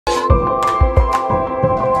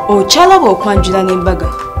Ochalaba okwanjula n'embaga.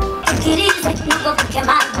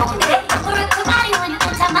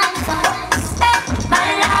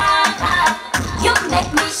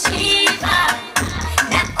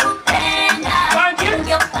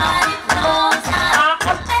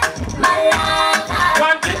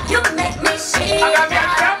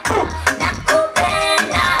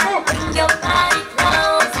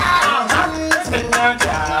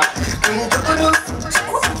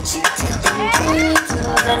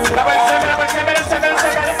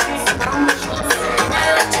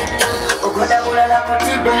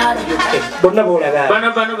 Bonna bola bana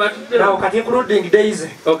now kati including days.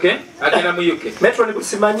 Okay, agenda mu UK. Metro ni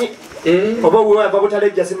kusimanyi oba wewe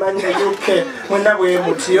ababutaleja simanyi UK mwenda bwe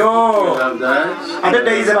mutyo ate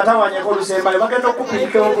days batawanya ko lusemba bagenda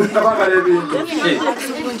okupika obutabaga lebintu.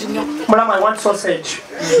 Mulama, I want sausage.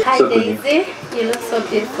 Hi Daisy, you look so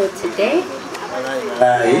beautiful today.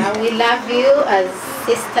 We love you as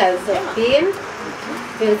sisters of Bill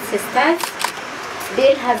sisters.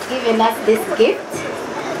 Bill has given us this gift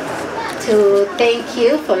to thank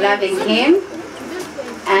you for loving him,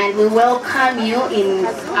 and we welcome you in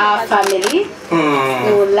our family.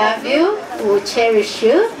 We will love you, we will cherish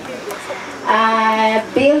you.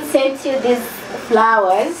 Bill sent you these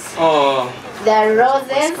flowers. They're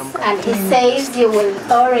roses, and he says you will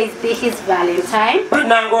always be his Valentine.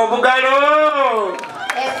 Every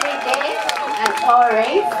day and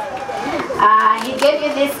always. He gave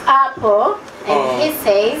you this apple, and he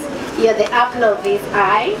says you're the apple of his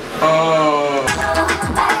eye.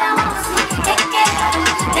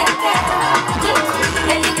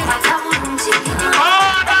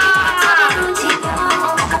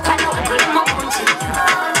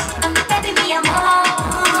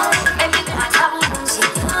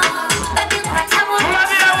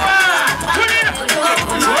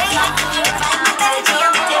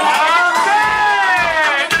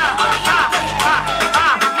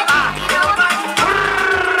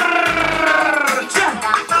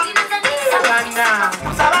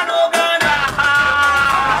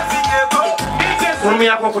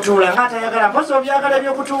 Kutula ngata yagala mposo byagala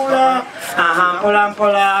byokutula mpola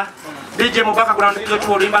mpola DJ mubaka kuna ndizo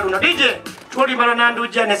tuolimba luno DJ tuolimba lona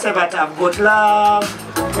nduja ne Sevat I've got love.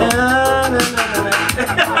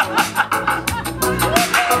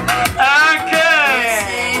 Okay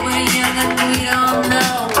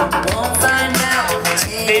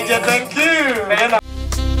DJ, thank you.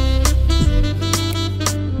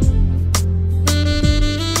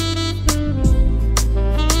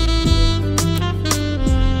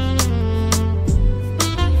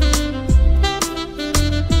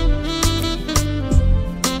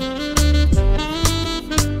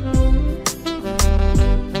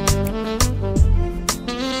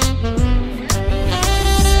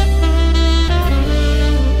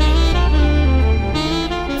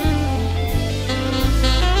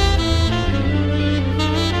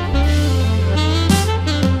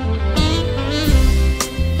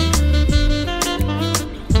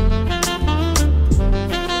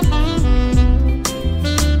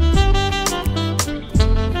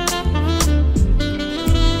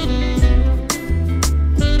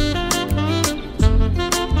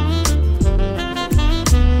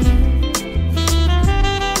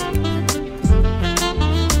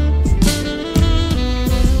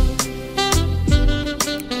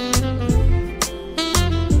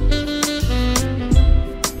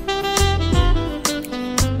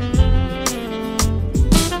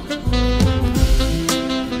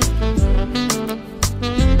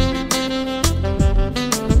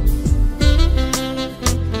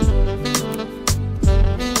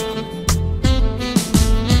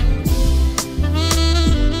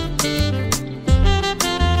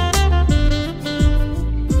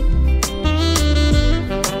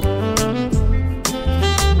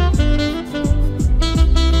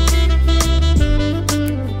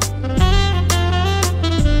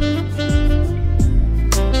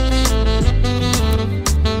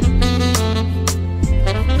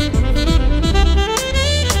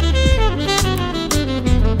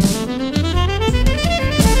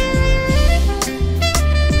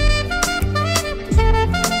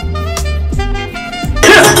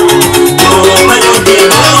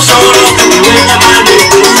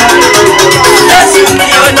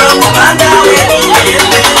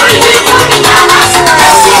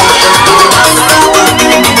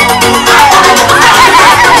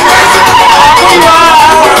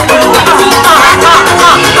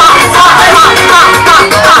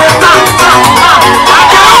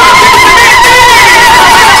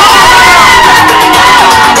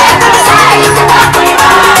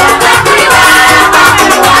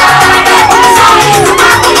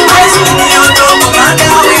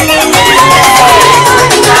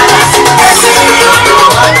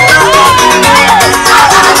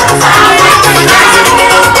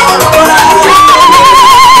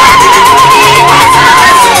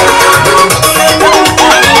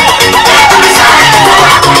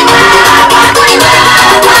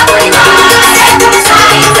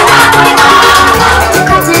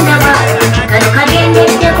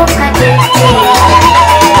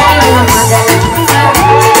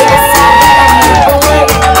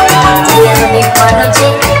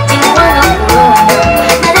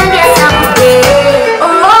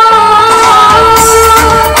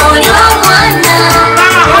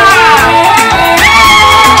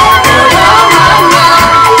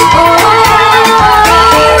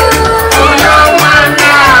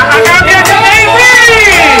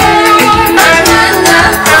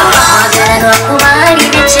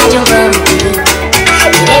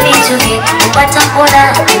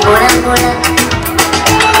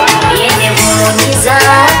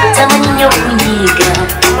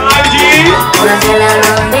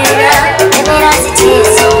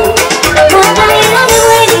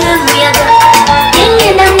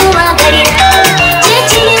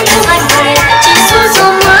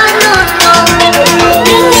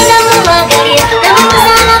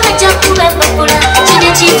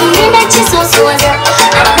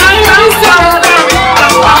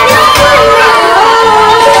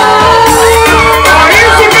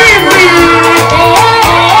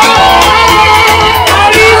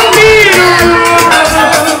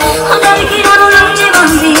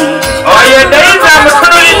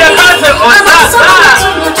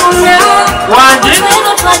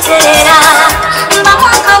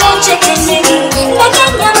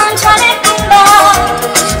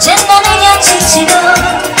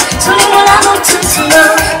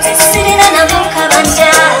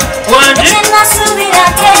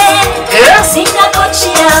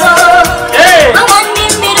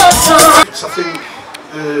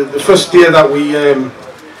 The first day that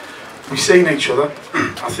we seen each other,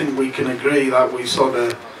 I think we can agree that we sort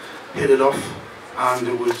of hit it off, and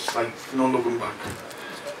it was like no looking back.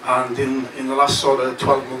 And in the last sort of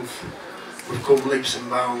 12 months, we've come leaps and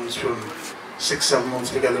bounds from 6-7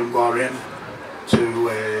 months together in Bahrain to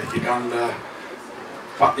Uganda,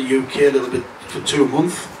 back to UK a little bit for 2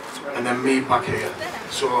 months, and then me back here.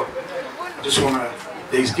 So I just want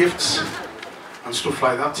these gifts and stuff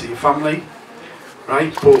like that to your family.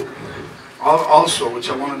 Right, but also, which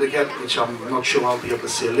I wanted to get, which I'm not sure I'll be able to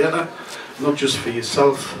say later, not just for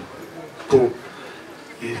yourself, but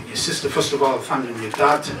your sister, first of all, thanking your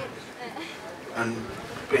dad, and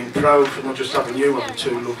being proud for not just having you, having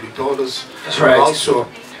 2 lovely daughters. That's right. But also,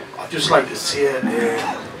 I'd just like to say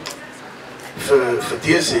for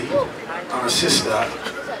Daisy and her sister,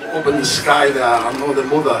 up in the sky there, I know the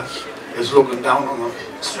mother is looking down on them.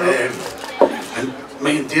 And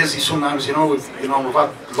me and Daisy sometimes, we've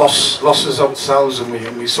had losses ourselves, and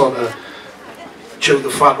we sort of chew the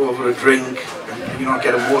fat over a drink, and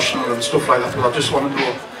get emotional and stuff like that. But I just want to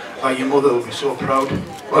know that your mother will be so proud.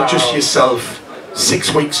 Not just yourself.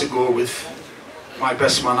 6 weeks ago with my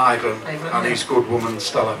best man Ivan and his good woman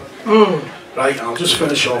Stella. Right, and I'll just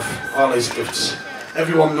finish off all his gifts.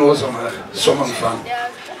 Everyone knows I'm a Sunderland fan.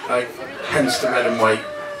 Right, hence the red and white.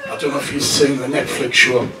 I don't know if you've seen the Netflix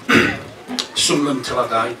show. Sunderland Till I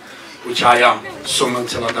Die, which I am, Sunderland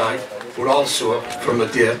Till I Die, but also from the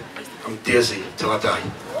day I'm Daisy Till I Die.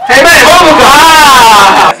 Amen!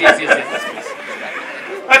 Yes.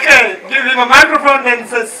 Okay, give him a microphone and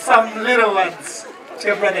say some little words to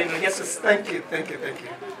your brother-in-law. Yes, thank you.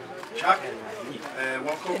 Chuck,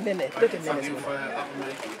 welcome. Thank you for having me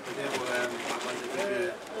today. I'd like to give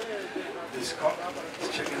you this cup, this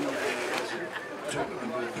chicken,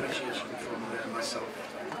 token of appreciation from myself.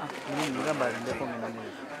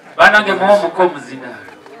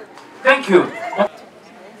 Thank you.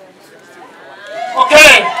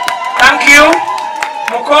 Okay, thank you.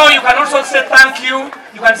 Muko, you can also say thank you.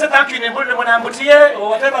 You can say thank you in Mbutiye or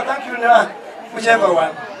whatever. Thank you, whichever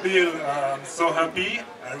one. Bill, I'm so happy.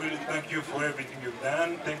 I really thank you for everything you've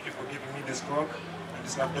done. Thank you for giving me this cup and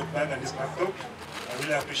this laptop bag and this laptop. I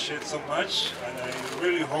really appreciate so much, and I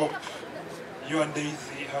really hope you and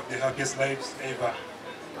Daisy have the happiest lives ever.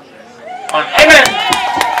 Amen.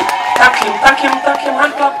 Thank him.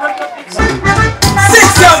 Hand clap. 6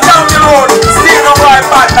 years down the road, still no right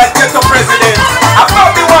back and get the president. I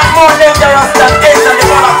probably want more dangerous than AIDS and the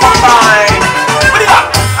wanna combine. Put it up.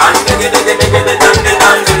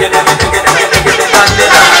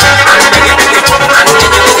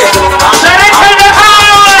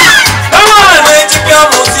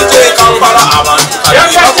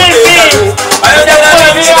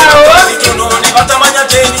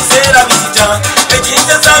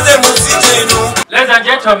 Ladies and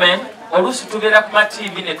gentlemen, olusi tubeera ku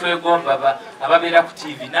TV ne twegomba ababeera ku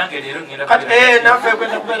TV nange leero ngenda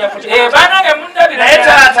banange mundabira naye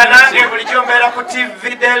taata nange bulijjo mbeera ku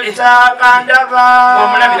TV Delta nga ndaba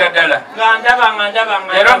omulabira ddala nga ndaba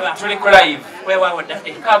leero tuli ku live weewaawo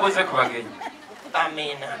ddade kabuze ku bagenyi.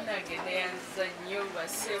 amina neyanziza nnyo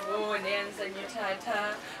basebo neyanziza nnyo taata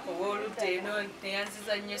ow'oludda eno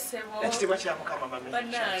neyanziza nnyo sebo ekitiibwa kya mukama mami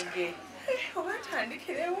bannange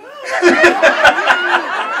obatandikirewa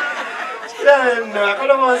no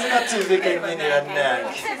akolomoozi ka TV kennyini bannange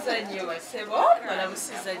musiza nnyo basebo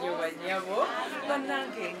balamusiza nnyo bannyabo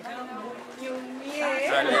bannange nga munyumye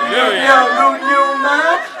lunyuma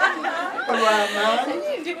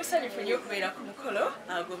olw'amaanyi ndi musanyufu nnyo okubeera ku mukolo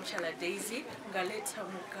gw'omukyala Daisy ng'aleeta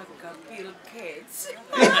mugagga Bill Gates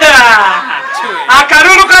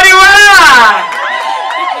akalulu kaliwa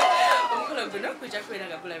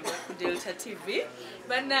bulabe ku Delta TV.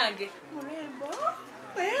 Bannange mulembo.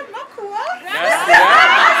 Makuwa.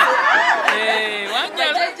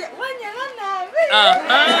 Wanjala nabe.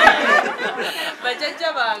 Bajajja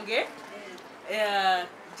bange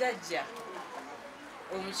jajja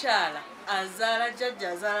omukyala azaala jajja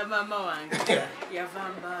azaala mama wange yava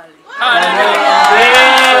Mbale.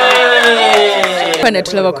 Bana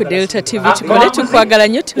tulaba ku Delta TV tukole tukwagala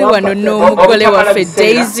nnyo tuli wano n'omugole waffe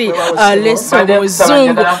Daisy Alesso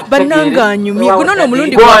Muzungu bannanga anyumye guno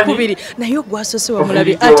n'omulundi gwakubiri naye ogwasoose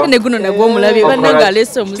wamulabye ate ne guno nagwo omulabye bannanga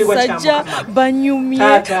Alesso musajja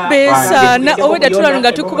banyumye beesaana obwedda tulano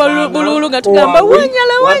nga tukuba bululu nga tugamba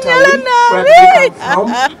wanyala naabe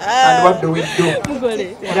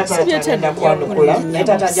mugole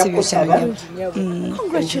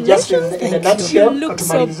congratulations. You look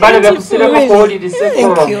so beautiful.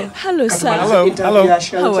 Thank you. Hello, sir. Hello.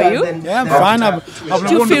 How are you? Yeah, I'm fine. I've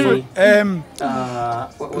been wonderful.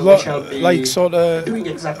 Like sort of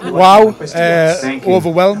wow,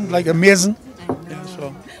 overwhelmed, like amazing. Yeah,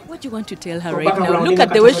 so. What do you want to tell her right now? Look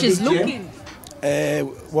at the way she's looking.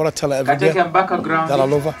 What I tell her every day, that I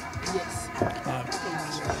love her.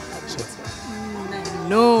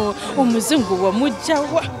 No, omuzungu wa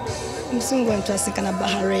mujawa. Mzungu mtasikana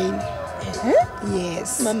Bahrain.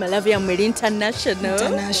 Yes. Mama love you, international.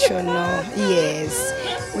 International. Yes.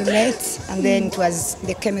 We met and then it was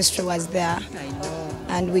the chemistry was there. I know.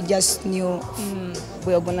 And we just knew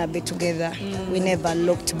we were gonna be together. We never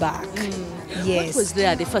looked back. Yes. What was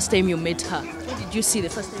there the first time you met her? What did you see the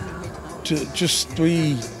first time you met her?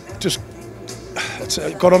 We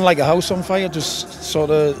got on like a house on fire. Just sort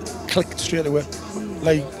of clicked straight away.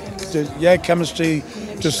 Like chemistry,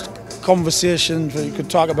 just conversation. You could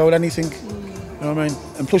talk about anything. You know what I mean?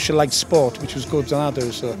 And plus you like sport, which was good, and I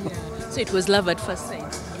do. So it was love at first sight.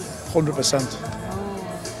 100%.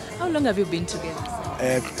 How long have you been together?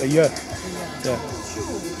 A year. Yeah.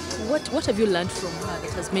 What have you learned from her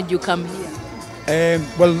that has made you come here?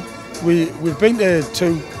 Well, we've been to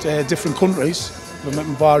two different countries. We met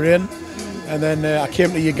in Bahrain, and then I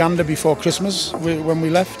came to Uganda before Christmas when we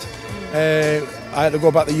left. I had to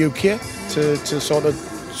go back to the UK to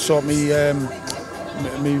sort me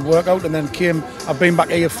work out, and then I've been back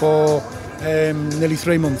here for nearly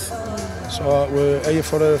 3 months. So we're here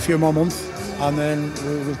for a few more months, and then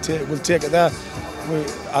we'll take it there.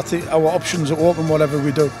 I think our options are open, whatever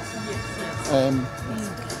we do.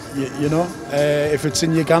 You know, if it's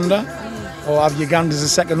in Uganda, or have Uganda as a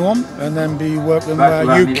second home, and then be working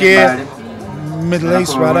UK, Middle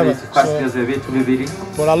East, whatever. So,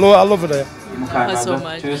 but I love it there. Thank you so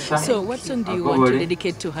much. So what song do you want to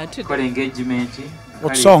dedicate to her today?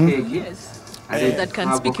 What song? Yes. That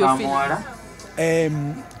can speak your feelings.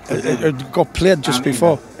 It got played just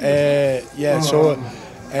before. Yeah, so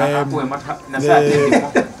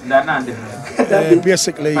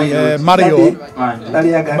basically Mario,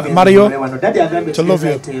 to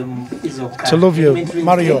love you,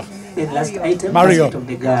 Mario.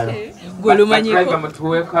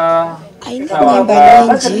 I know nyimba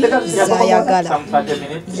nyingi za Yagala.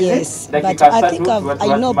 Yes, but I think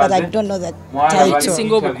I know, but I don't know the title.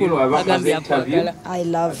 I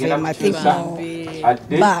love him. I think no.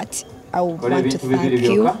 But I want to thank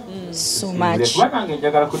you so much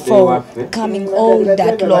for coming all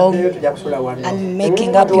that long and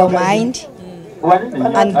making up your mind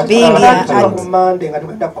and being here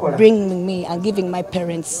and bringing me and giving my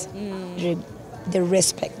parents the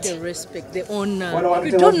respect. The respect, the honor.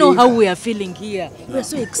 You don't know how we are feeling here. We are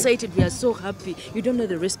so excited, we are so happy. You don't know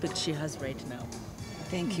the respect she has right now.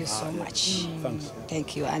 Thank you so much. Thanks.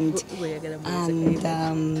 Thank you. And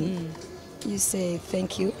you say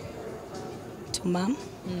thank you to Mom.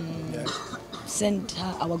 Send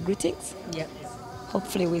her our greetings. Yeah.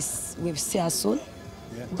 Hopefully we'll see her soon.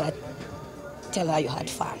 Yeah. But tell her you had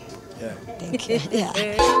fun. Yeah. Thank you. Yeah.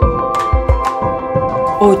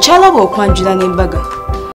 Ochala bw'okwanjula n'embaga.